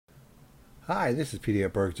Hi, this is PD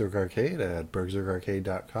at BurgZerg Arcade at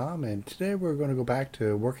BurgZergArcade.com, and today we're going to go back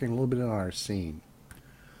to working a little bit on our scene.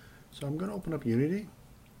 So I'm going to open up Unity,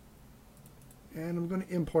 and I'm going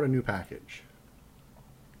to import a new package.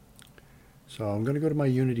 So I'm going to go to my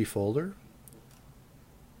Unity folder,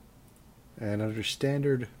 and under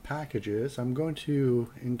Standard Packages, I'm going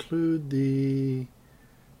to include the,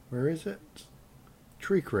 where is it?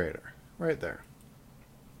 Tree Creator, right there.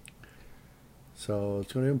 So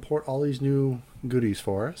it's going to import all these new goodies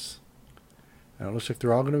for us. And it looks like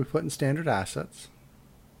they're all going to be put in standard assets.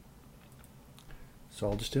 So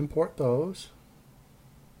I'll just import those.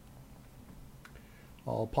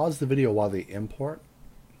 I'll pause the video while they import.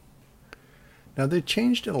 Now they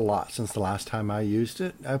changed it a lot since the last time I used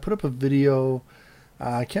it. I put up a video,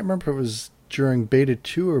 I can't remember if it was during beta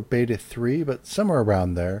 2 or beta 3, but somewhere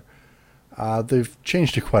around there. They've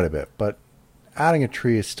changed it quite a bit, but adding a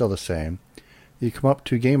tree is still the same. You come up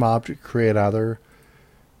to Game Object, Create Other.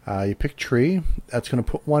 You pick Tree. That's going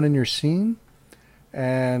to put one in your scene.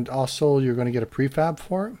 And also you're going to get a prefab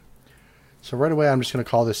for it. So right away I'm just going to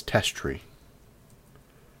call this Test Tree.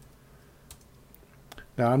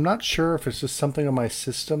 Now I'm not sure if it's just something on my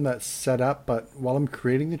system that's set up, but while I'm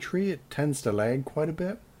creating the tree it tends to lag quite a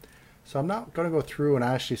bit. So I'm not going to go through and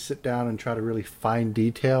actually sit down and try to really fine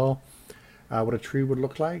detail what a tree would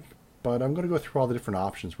look like. But I'm going to go through all the different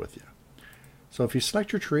options with you. So if you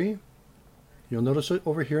select your tree, you'll notice it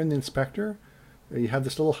over here in the inspector, you have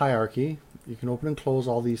this little hierarchy. You can open and close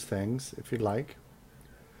all these things if you'd like.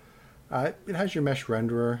 It has your mesh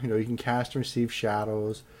renderer. You can cast and receive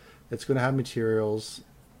shadows. It's going to have materials,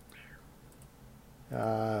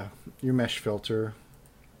 your mesh filter.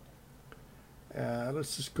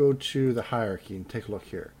 Let's just go to the hierarchy and take a look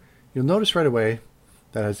here. You'll notice right away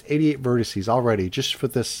that it has 88 vertices already just for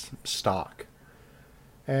this stock.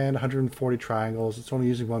 And 140 triangles. It's only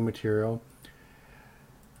using one material.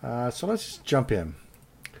 So let's just jump in.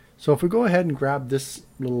 So if we go ahead and grab this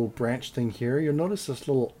little branch thing here, you'll notice this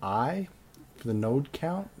little eye for the node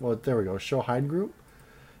count. Well, there we go, show hide group.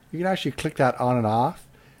 You can actually click that on and off.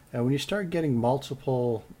 And when you start getting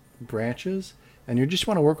multiple branches and you just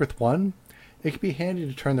want to work with one, it can be handy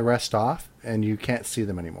to turn the rest off and you can't see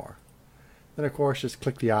them anymore. Then of course just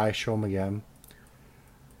click the eye, show them again.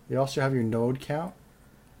 You also have your node count.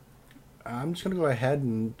 I'm just going to go ahead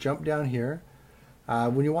and jump down here.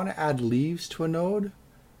 When you want to add leaves to a node,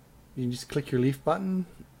 you can just click your leaf button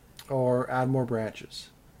or add more branches.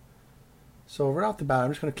 So right off the bat,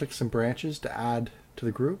 I'm just going to click some branches to add to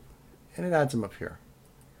the group, and it adds them up here.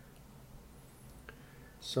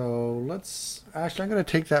 So I'm going to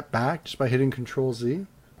take that back just by hitting Control Z,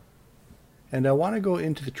 and I want to go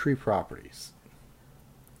into the tree properties.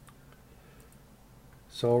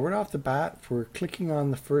 So right off the bat, if we're clicking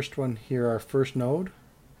on the first one here, our first node,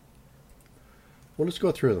 well, let's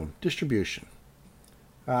go through them. Distribution.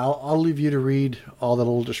 I'll leave you to read all the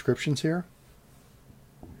little descriptions here.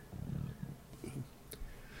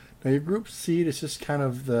 Now your group seed is just kind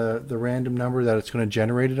of the random number that it's going to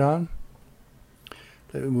generate it on.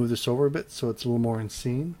 Let me move this over a bit so it's a little more in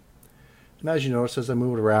scene. And as you notice, as I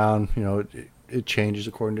move it around, it changes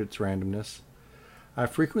according to its randomness.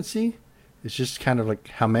 Frequency. It's just kind of like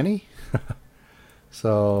how many.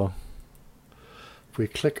 So if we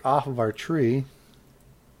click off of our tree,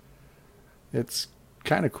 it's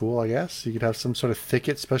kind of cool, I guess. You could have some sort of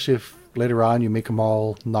thicket, especially if later on you make them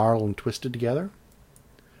all gnarled and twisted together.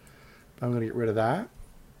 I'm going to get rid of that.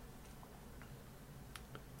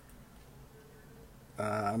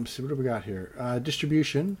 Let's see, what do we got here?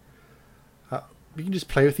 Distribution. You can just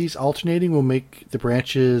play with these. Alternating will make the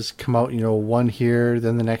branches come out, one here,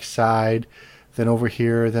 then the next side, then over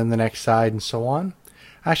here, then the next side, and so on.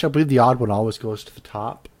 Actually, I believe the odd one always goes to the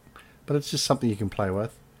top, but it's just something you can play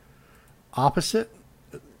with. Opposite.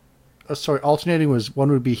 Alternating was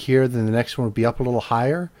one would be here, then the next one would be up a little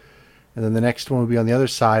higher, and then the next one would be on the other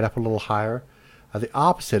side, up a little higher. The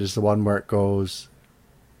opposite is the one where it goes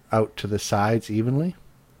out to the sides evenly.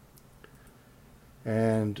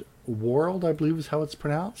 And World, I believe is how it's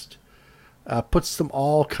pronounced, puts them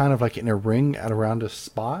all kind of like in a ring at around a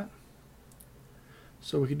spot.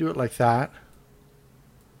 So we can do it like that.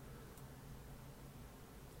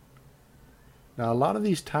 Now a lot of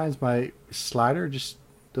these times my slider just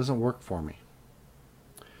doesn't work for me.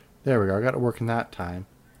 There we go, I got it working that time.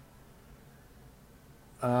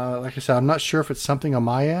 Like I said, I'm not sure if it's something on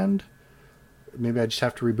my end. Maybe I just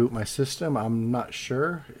have to reboot my system. I'm not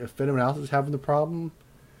sure. If anyone else is having the problem,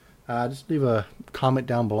 just leave a comment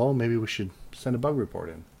down below. Maybe we should send a bug report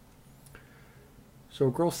in. So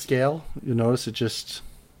growth scale, you'll notice it just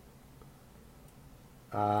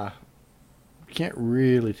can't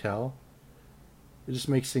really tell. It just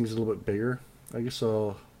makes things a little bit bigger. I guess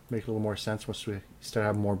it'll make a little more sense once we start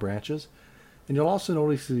having more branches. And you'll also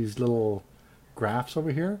notice these little graphs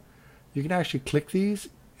over here. You can actually click these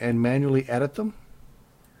and manually edit them.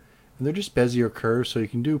 And they're just Bezier curves, so you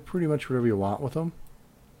can do pretty much whatever you want with them.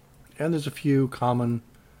 And there's a few common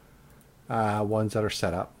ones that are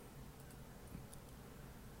set up.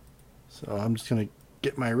 So I'm just going to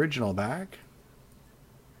get my original back.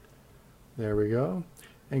 There we go.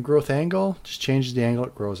 And growth angle just changes the angle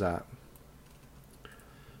it grows at.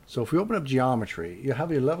 So if we open up geometry, you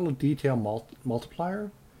have a level of detail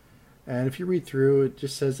multiplier. And if you read through, it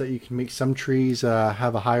just says that you can make some trees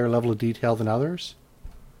have a higher level of detail than others.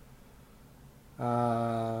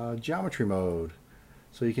 Geometry mode.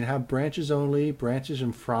 So you can have branches only, branches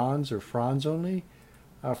and fronds, or fronds only.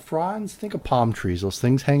 Fronds, think of palm trees. Those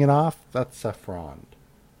things hanging off, that's a frond.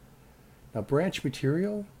 Now branch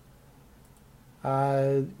material.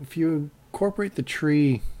 If you incorporate the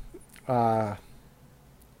tree asset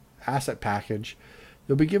package,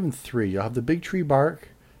 you'll be given 3. You'll have the big tree bark,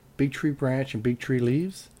 big tree branch, and big tree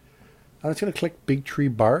leaves. I'm just going to click big tree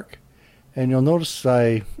bark, and you'll notice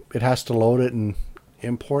it has to load it and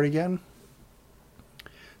import again.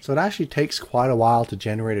 So it actually takes quite a while to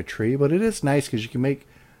generate a tree, but it is nice because you can make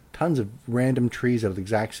tons of random trees out of the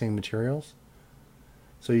exact same materials.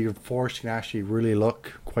 So your forest can actually really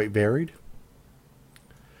look quite varied.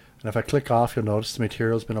 And if I click off, you'll notice the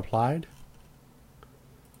material's been applied.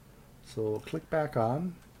 So we'll click back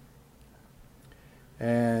on.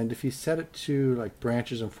 And if you set it to like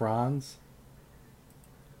branches and fronds,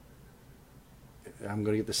 I'm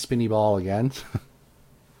going to get the spinny ball again.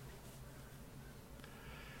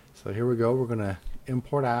 So here we go. We're going to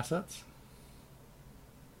import assets.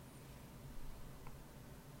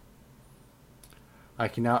 I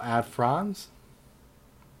can now add fronds.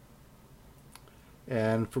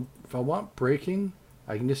 And if I want breaking,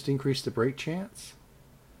 I can just increase the break chance.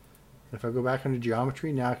 If I go back under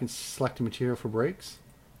geometry, now I can select a material for breaks.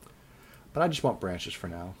 But I just want branches for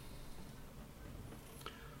now.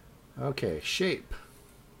 Okay, shape.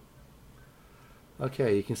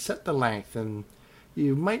 Okay, you can set the length, and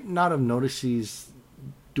you might not have noticed these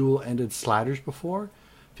dual-ended sliders before.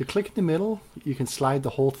 If you click in the middle, you can slide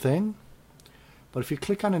the whole thing. But if you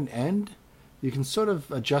click on an end, you can sort of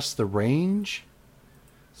adjust the range.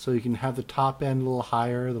 So you can have the top end a little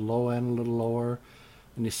higher, the low end a little lower,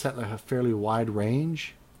 and you set like a fairly wide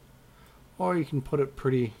range. Or you can put it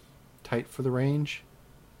pretty tight for the range.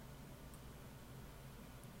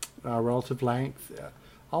 Relative length.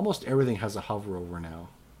 Almost everything has a hover over now.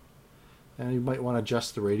 And you might want to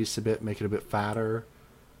adjust the radius a bit, make it a bit fatter.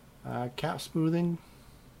 Cap smoothing.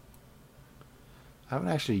 I haven't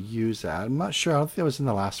actually used that. I'm not sure. I don't think that was in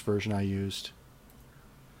the last version I used.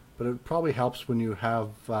 But it probably helps when you have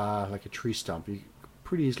like a tree stump. You can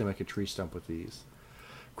pretty easily make a tree stump with these.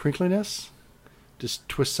 Crinkliness just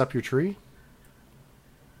twists up your tree.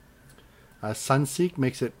 Sun seek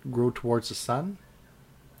makes it grow towards the sun.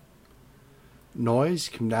 Noise,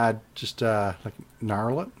 you can add just like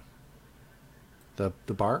gnarl it.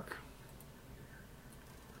 The bark.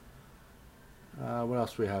 What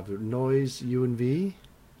else do we have? Noise, U and V.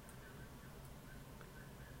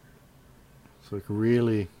 So we can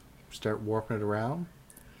really start warping it around.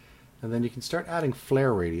 And then you can start adding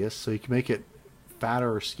flare radius, so you can make it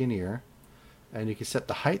fatter or skinnier. And you can set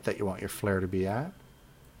the height that you want your flare to be at.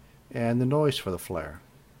 And the noise for the flare.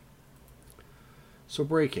 So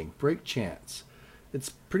breaking, break chance.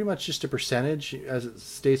 It's pretty much just a percentage, as it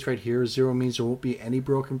states right here. 0 means there won't be any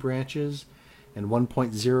broken branches, and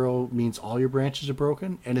 1.0 means all your branches are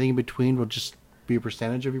broken. Anything in between will just be a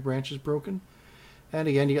percentage of your branches broken. And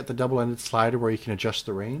again, you got the double-ended slider where you can adjust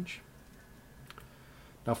the range.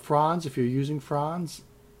 Now fronds, if you're using fronds,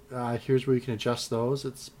 here's where you can adjust those.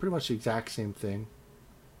 It's pretty much the exact same thing.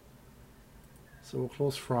 So we'll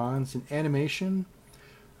close fronds. In animation,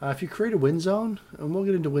 if you create a wind zone, and we'll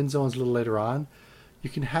get into wind zones a little later on, you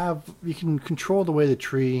can control the way the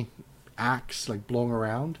tree acts, like blowing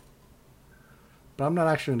around. But I'm not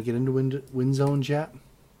actually going to get into wind zones yet.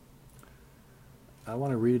 I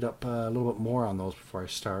want to read up a little bit more on those before I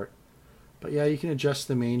start. But yeah, you can adjust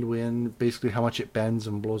the main wind, basically how much it bends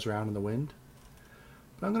and blows around in the wind.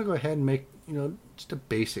 But I'm going to go ahead and make, just a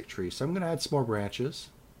basic tree. So I'm going to add some more branches.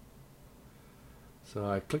 So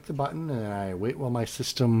I click the button and I wait while my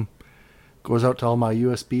system goes out to all my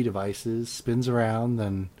USB devices, spins around,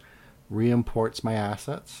 then re-imports my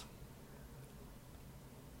assets.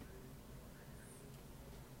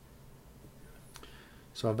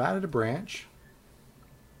 So I've added a branch.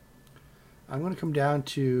 I'm going to come down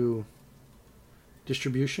to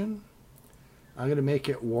distribution. I'm going to make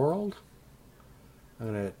it world.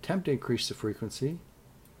 I'm going to attempt to increase the frequency.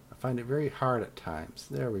 I find it very hard at times.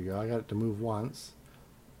 There we go. I got it to move once.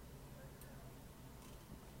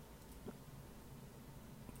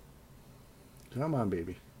 Come on,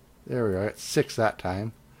 baby. There we go. I got 6 that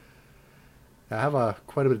time. I have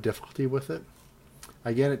quite a bit of difficulty with it.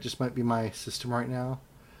 Again, it just might be my system right now.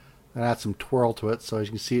 And add some twirl to it, so as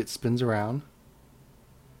you can see, it spins around.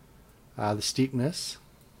 The steepness.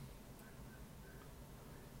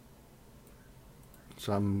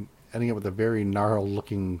 So I'm ending up with a very gnarled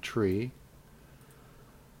looking tree.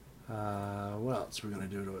 What else are we going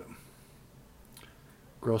to do to it?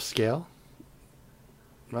 Growth scale.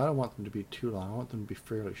 I don't want them to be too long. I want them to be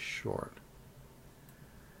fairly short.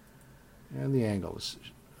 And the angles.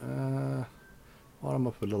 I want them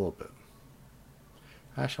up a little bit.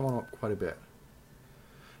 Actually, I want them up quite a bit.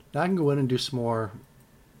 Now I can go in and do some more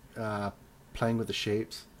playing with the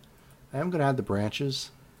shapes. I am going to add the branches.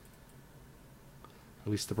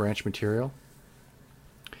 At least the branch material.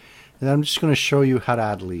 And I'm just going to show you how to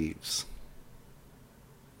add leaves.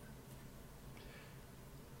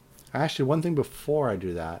 Actually, one thing before I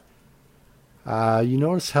do that, you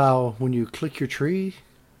notice how when you click your tree,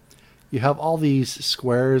 you have all these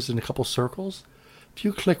squares and a couple circles. If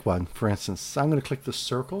you click one, for instance, I'm going to click the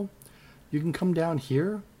circle. You can come down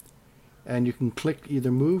here and you can click either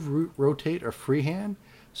move, rotate, or freehand.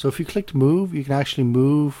 So if you clicked move, you can actually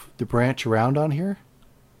move the branch around on here.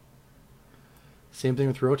 Same thing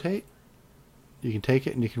with rotate. You can take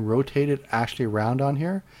it and you can rotate it actually around on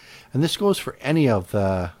here. And this goes for any of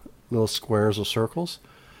the little squares or circles.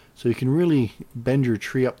 So you can really bend your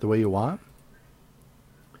tree up the way you want.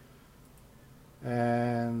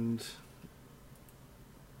 And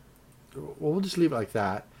we'll just leave it like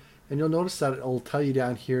that. And you'll notice that it'll tell you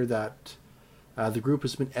down here that the group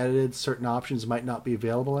has been edited. Certain options might not be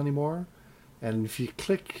available anymore. And if you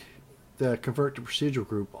click the convert to procedural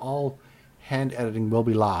group, all hand editing will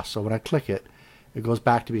be lost. So when I click it, it goes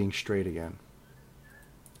back to being straight again.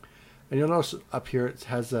 And you'll notice up here it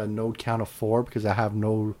has a node count of 4 because I have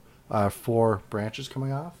 4 branches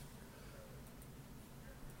coming off.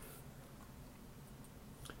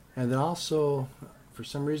 And then also, for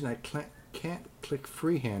some reason, I can't click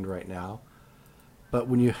freehand right now. But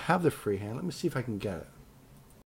when you have the freehand, let me see if I can get it.